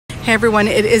Hey everyone,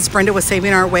 it is Brenda with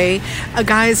Saving Our Way.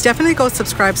 Guys, definitely go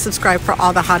subscribe for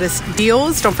all the hottest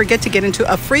deals. Don't forget to get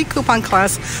into a free coupon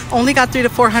class. Only got 300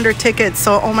 to 400 tickets,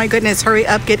 so oh my goodness, hurry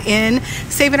up, get in.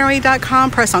 SavingOurWay.com,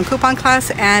 press on coupon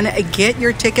class and get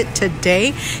your ticket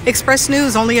today. Express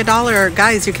News, only $1.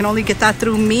 Guys, you can only get that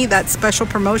through me, that special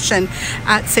promotion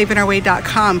at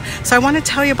SavingOurWay.com. So I want to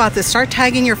tell you about this. Start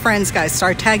tagging your friends, guys.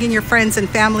 Start tagging your friends and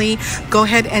family. Go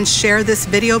ahead and share this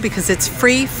video because it's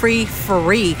free.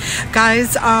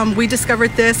 Guys, we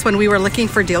discovered this when we were looking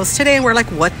for deals today, and we're like,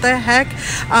 what the heck?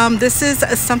 This is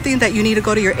something that you need to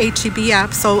go to your HEB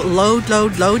app. So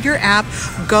load your app.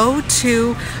 Go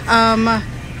to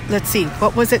let's see,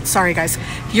 what was it? Sorry guys,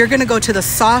 you're gonna go to the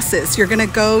sauces. You're gonna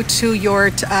go to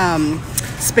your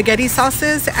spaghetti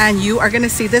sauces, and you are gonna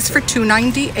see this for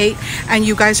 $2.98, and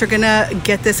you guys are gonna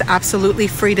get this absolutely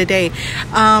free today.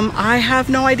 I have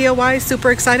no idea why.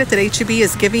 Super excited that HEB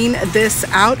is giving this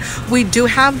out. We do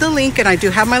have the link, and I do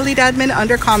have my lead admin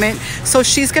under comment, so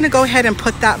she's gonna go ahead and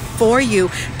put that for you.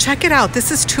 Check it out.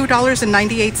 This is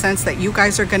 $2.98 that you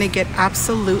guys are gonna get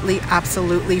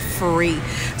absolutely free.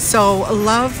 So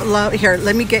love here,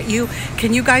 let me get you,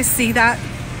 can you guys see that?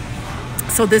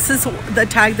 So this is the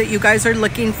tag that you guys are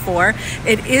looking for.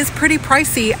 It is pretty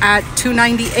pricey at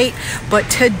 $2.98, but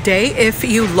today, if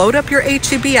you load up your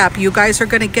HEB app, you guys are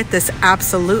gonna get this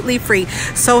absolutely free.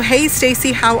 So hey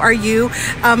Stacy, how are you?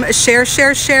 Share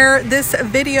this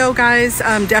video, guys.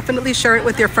 Definitely share it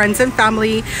with your friends and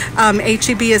family.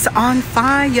 HEB is on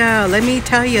fire, let me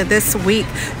tell you, this week.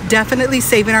 Definitely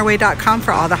SavingOurWay.com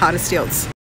for all the hottest deals.